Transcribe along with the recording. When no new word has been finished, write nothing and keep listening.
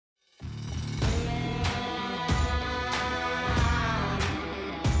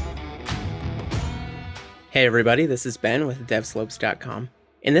Hey everybody, this is Ben with Devslopes.com.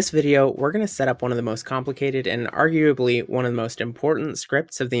 In this video, we're going to set up one of the most complicated and arguably one of the most important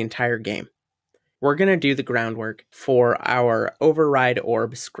scripts of the entire game. We're going to do the groundwork for our Override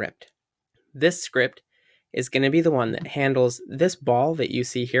Orb Script. This script is going to be the one that handles this ball that you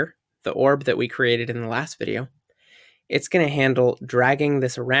see here, the orb that we created in the last video. It's going to handle dragging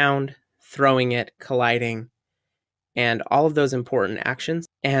this around, throwing it, colliding, and all of those important actions,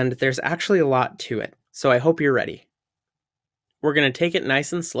 and there's actually a lot to it. So I hope you're ready. We're going to take it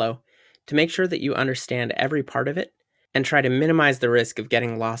nice and slow to make sure that you understand every part of it and try to minimize the risk of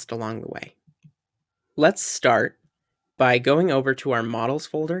getting lost along the way. Let's start by going over to our Models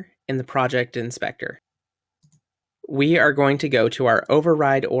folder in the Project Inspector. We are going to go to our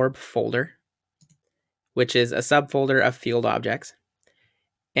Override Orb folder, which is a subfolder of field objects,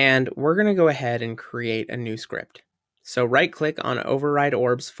 and we're going to go ahead and create a new script. So right-click on Override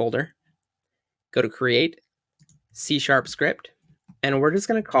Orbs folder, go to Create, C# script, and we're just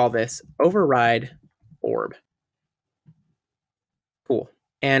going to call this Override Orb. Cool.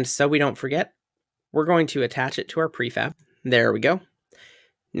 And so we don't forget, we're going to attach it to our prefab. There we go.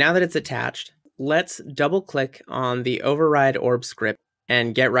 Now that it's attached, let's double-click on the Override Orb script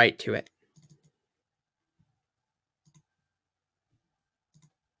and get right to it.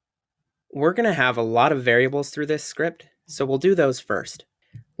 We're going to have a lot of variables through this script, so we'll do those first.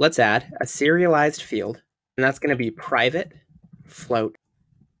 Let's add a serialized field, and that's going to be private float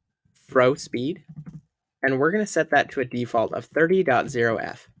throw speed, and we're going to set that to a default of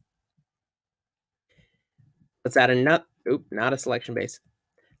 30.0f. Let's add not a selection base.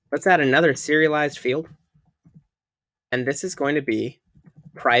 Let's add another serialized field, and this is going to be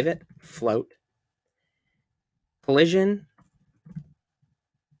private float collision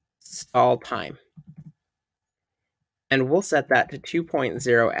stall time. And we'll set that to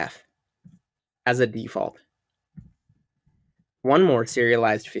 2.0f as a default. One more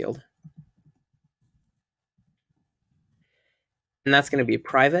serialized field. And that's going to be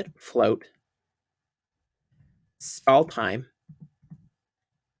private float stall time.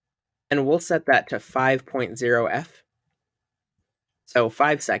 And we'll set that to 5.0f. So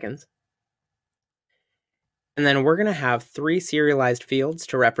 5 seconds. And then we're going to have 3 serialized fields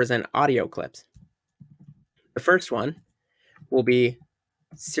to represent audio clips. The first one will be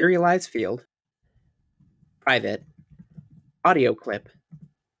serialized field, private, audio clip,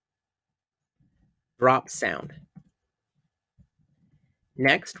 drop sound.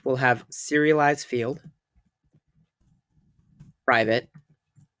 Next, we'll have serialized field, private,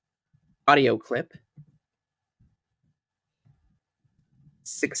 audio clip,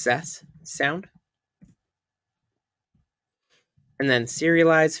 success sound, and then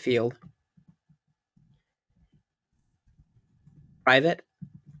serialized field, private,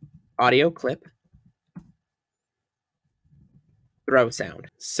 audio clip, throw sound.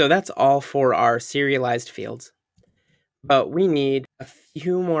 So that's all for our serialized fields. But we need a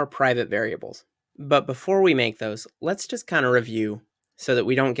few more private variables. But before we make those, let's just kind of review so that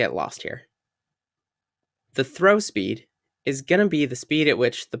we don't get lost here. The throw speed is going to be the speed at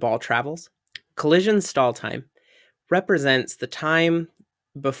which the ball travels. Collision stall time represents the time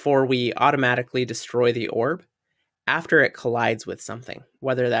before we automatically destroy the orb after it collides with something,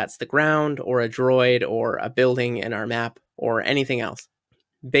 whether that's the ground or a droid or a building in our map or anything else.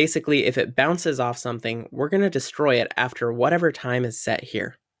 Basically, if it bounces off something, we're going to destroy it after whatever time is set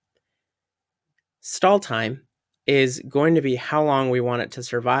here. Stall time is going to be how long we want it to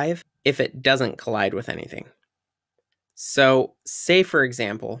survive if it doesn't collide with anything. So, say for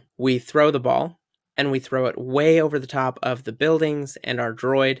example, we throw the ball and we throw it way over the top of the buildings and our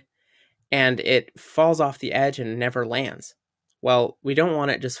droid, and it falls off the edge and never lands. Well, we don't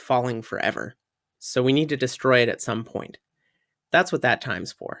want it just falling forever, so we need to destroy it at some point. That's what that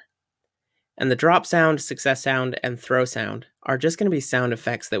time's for. And the drop sound, success sound, and throw sound are just going to be sound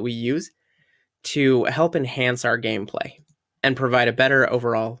effects that we use to help enhance our gameplay and provide a better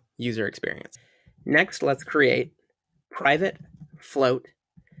overall user experience. Next, let's create private float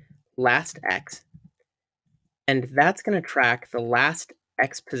last X, and that's going to track the last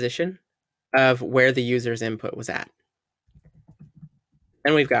X position of where the user's input was at.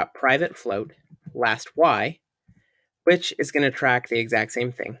 Then we've got private float last Y, which is going to track the exact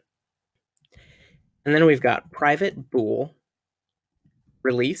same thing. And then we've got private bool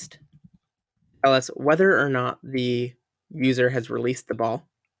released, tell us whether or not the user has released the ball.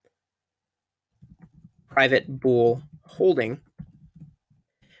 Private bool holding,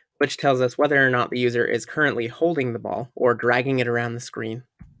 which tells us whether or not the user is currently holding the ball or dragging it around the screen.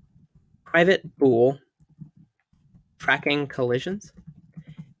 Private bool tracking collisions,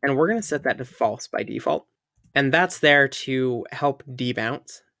 and we're going to set that to false by default. And that's there to help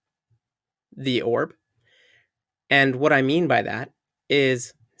debounce the orb. And what I mean by that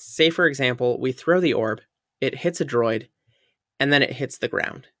is, say for example, we throw the orb, it hits a droid, and then it hits the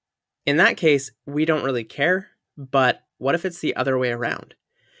ground. In that case, we don't really care, but what if it's the other way around?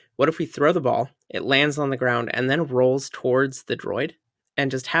 What if we throw the ball, it lands on the ground, and then rolls towards the droid, and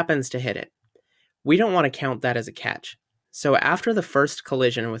just happens to hit it? We don't want to count that as a catch. So after the first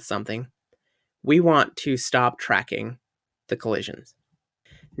collision with something, we want to stop tracking the collisions.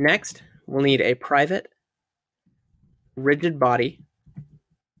 Next, we'll need a private rigid body,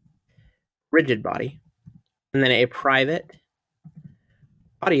 and then a private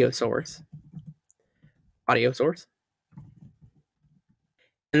audio source.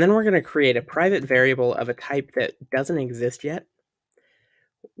 And then we're going to create a private variable of a type that doesn't exist yet.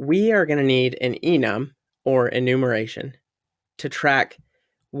 We are going to need an enum, or enumeration, to track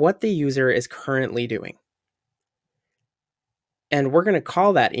what the user is currently doing. And we're going to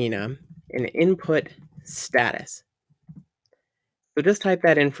call that enum an input status. So just type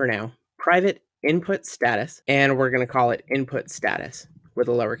that in for now, private input status, and we're going to call it input status with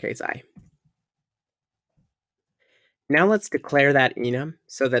a lowercase I. Now let's declare that enum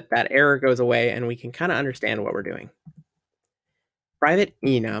so that that error goes away and we can kind of understand what we're doing. Private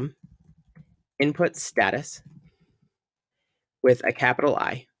enum input status with a capital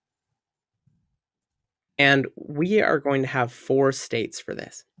I. And we are going to have 4 states for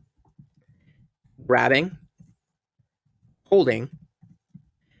this: grabbing, holding,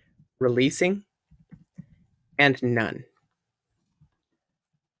 releasing, and none.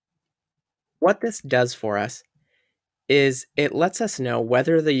 What this does for us is it lets us know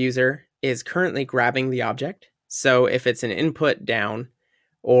whether the user is currently grabbing the object. So if it's an input down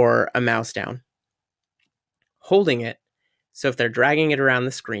or a mouse down, holding it, so if they're dragging it around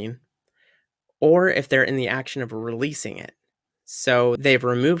the screen, or if they're in the action of releasing it. So they've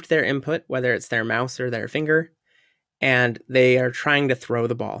removed their input, whether it's their mouse or their finger, and they are trying to throw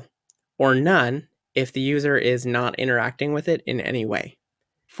the ball. Or none, if the user is not interacting with it in any way.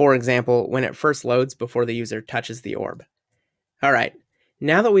 For example, when it first loads before the user touches the orb. All right,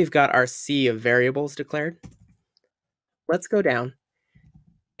 now that we've got our sea of variables declared, let's go down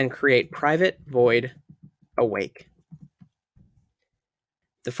and create private void awake.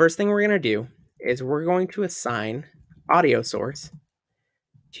 The first thing we're going to do is we're going to assign audio source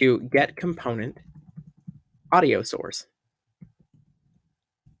to get component audio source.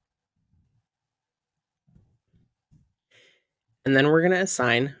 And then we're going to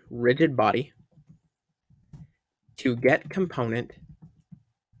assign rigid body to get component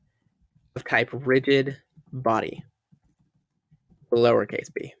of type rigid body,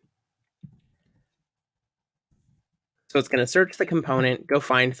 lowercase b. So it's going to search the component, go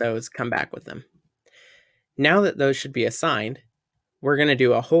find those, come back with them. Now that those should be assigned, we're going to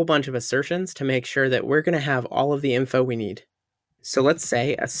do a whole bunch of assertions to make sure that we're going to have all of the info we need. So let's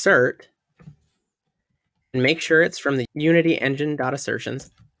say assert, and make sure it's from the Unity engine.assertions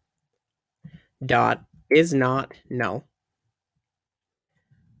dot is not null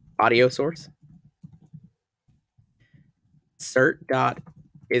audio source, assert dot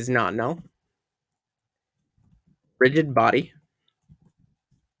is not null rigid body,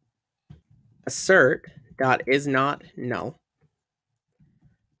 assert dot is not null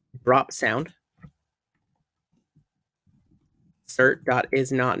drop sound, assert dot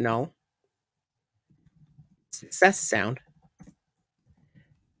is not null success sound,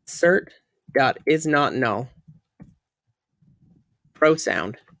 assert dot is not null pro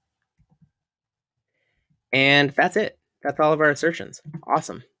sound. And that's it. That's all of our assertions.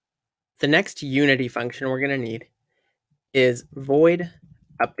 Awesome. The next Unity function we're going to need is void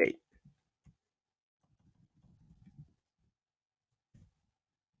update.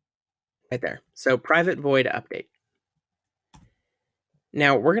 Right there. So private void update.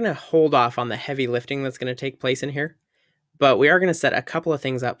 Now we're going to hold off on the heavy lifting that's going to take place in here, but we are going to set a couple of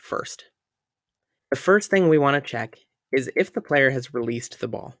things up first. The first thing we want to check is if the player has released the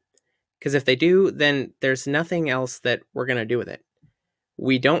ball. Because if they do, then there's nothing else that we're going to do with it.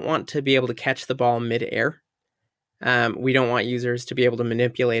 We don't want to be able to catch the ball mid-air. We don't want users to be able to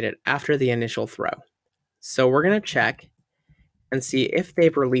manipulate it after the initial throw. So we're going to check and see if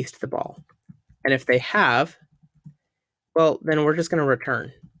they've released the ball. And if they have, well, then we're just going to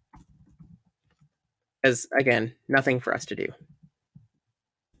return. As, again, nothing for us to do.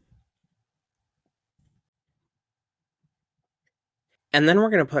 And then we're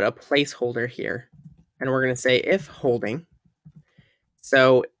going to put a placeholder here. And we're going to say if holding.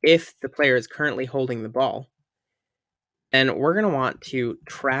 So if the player is currently holding the ball, then we're going to want to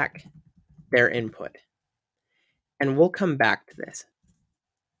track their input. and we'll come back to this.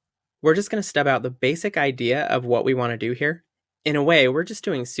 We're just going to stub out the basic idea of what we want to do here. In a way, we're just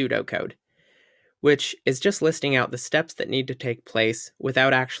doing pseudocode, which is just listing out the steps that need to take place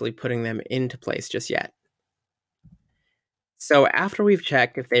without actually putting them into place just yet. So after we've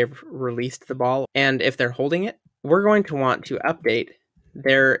checked if they've released the ball and if they're holding it, we're going to want to update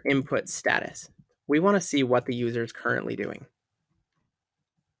their input status. We want to see what the user is currently doing.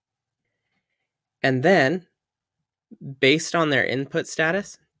 And then, based on their input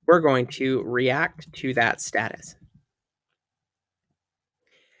status, we're going to react to that status.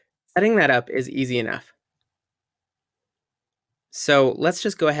 Setting that up is easy enough. So let's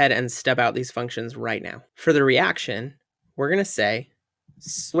just go ahead and stub out these functions right now. For the reaction, we're going to say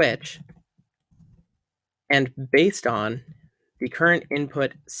switch, and based on the current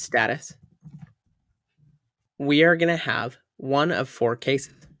input status, we are going to have one of 4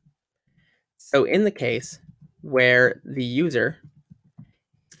 cases. So in the case where the user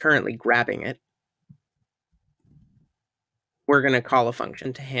is currently grabbing it, we're going to call a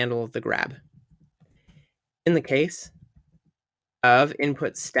function to handle the grab. In the case of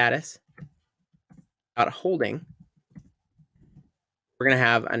input status .holding, we're going to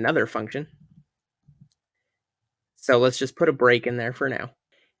have another function. So let's just put a break in there for now.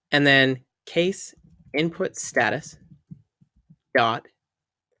 And then case input status dot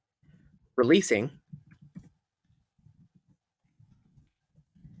releasing,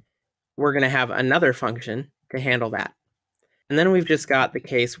 we're going to have another function to handle that. And then we've just got the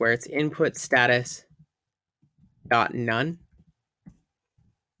case where it's input status dot none.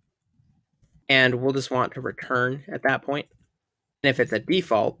 And we'll just want to return at that point. And if it's a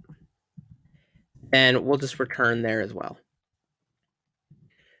default, then we'll just return there as well.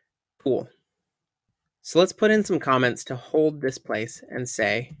 Cool. So let's put in some comments to hold this place and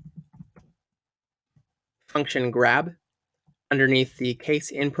say function grab underneath the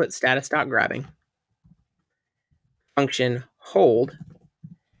case input status.grabbing, function hold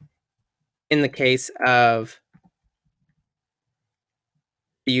in the case of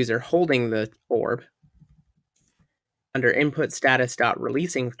the user holding the orb. Under input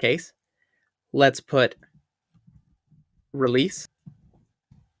status.releasing case, let's put release.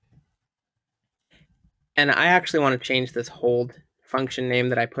 And I actually want to change this hold function name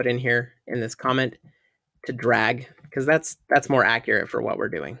that I put in here in this comment to drag, because that's more accurate for what we're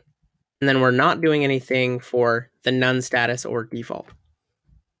doing. And then we're not doing anything for the none status or default.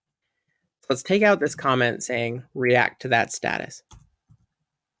 So let's take out this comment saying react to that status.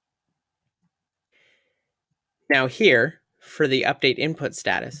 Now here, for the update input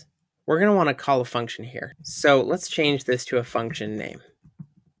status, we're going to want to call a function here. So let's change this to a function name.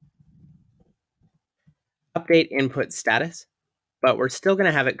 Update input status, but we're still going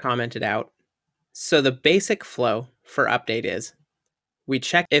to have it commented out. So the basic flow for update is we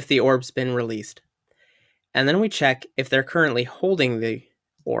check if the orb's been released, and then we check if they're currently holding the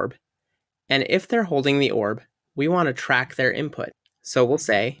orb. And if they're holding the orb, we want to track their input. So we'll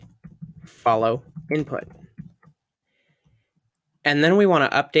say follow input. And then we want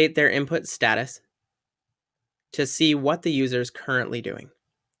to update their input status to see what the user is currently doing.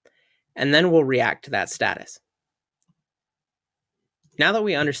 And then we'll react to that status. Now that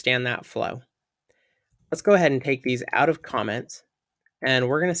we understand that flow, let's go ahead and take these out of comments. And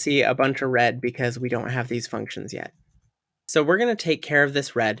we're going to see a bunch of red because we don't have these functions yet. So we're going to take care of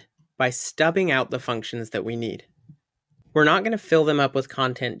this red by stubbing out the functions that we need. We're not going to fill them up with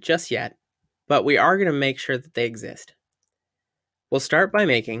content just yet, but we are going to make sure that they exist. We'll start by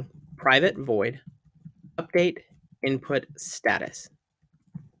making private void update input status.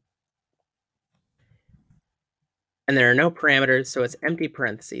 And there are no parameters, so it's empty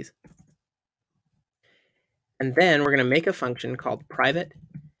parentheses. And then we're going to make a function called private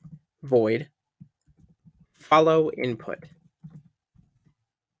void follow input.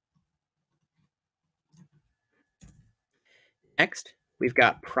 Next, we've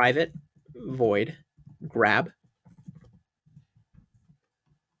got private void grab.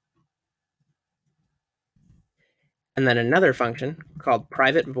 And then another function called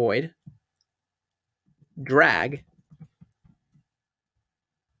private void drag.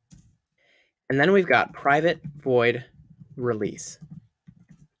 And then we've got private void release.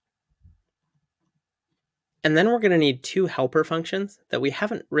 And then we're going to need 2 helper functions that we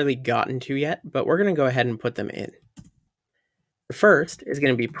haven't really gotten to yet, but we're going to go ahead and put them in. The first is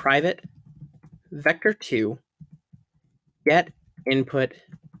going to be private vector2 get input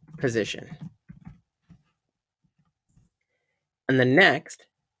position. And the next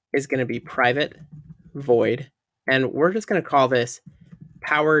is going to be private void, and we're just going to call this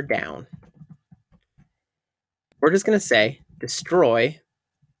power down. We're just going to say destroy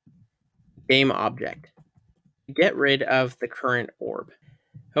game object. Get rid of the current orb.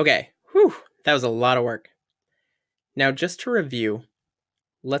 Okay, whew, that was a lot of work. Now, just to review,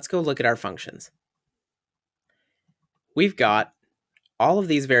 let's go look at our functions. We've got all of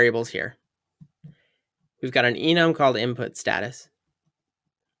these variables here. We've got an enum called input status.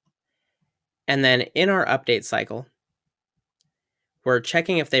 And then in our update cycle, we're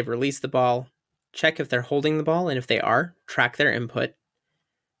checking if they've released the ball, check if they're holding the ball, and if they are, track their input.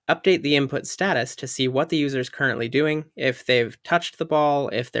 Update the input status to see what the user is currently doing, if they've touched the ball,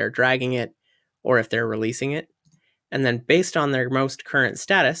 if they're dragging it, or if they're releasing it. And then based on their most current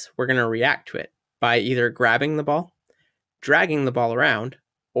status, we're going to react to it by either grabbing the ball, dragging the ball around,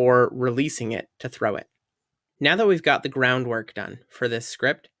 or releasing it to throw it. Now that we've got the groundwork done for this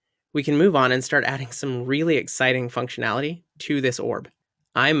script, we can move on and start adding some really exciting functionality to this orb.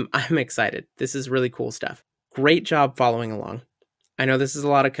 I'm excited. This is really cool stuff. Great job following along. I know this is a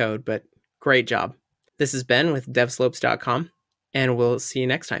lot of code, but great job. This is Ben with devslopes.com, and we'll see you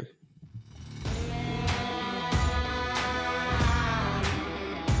next time.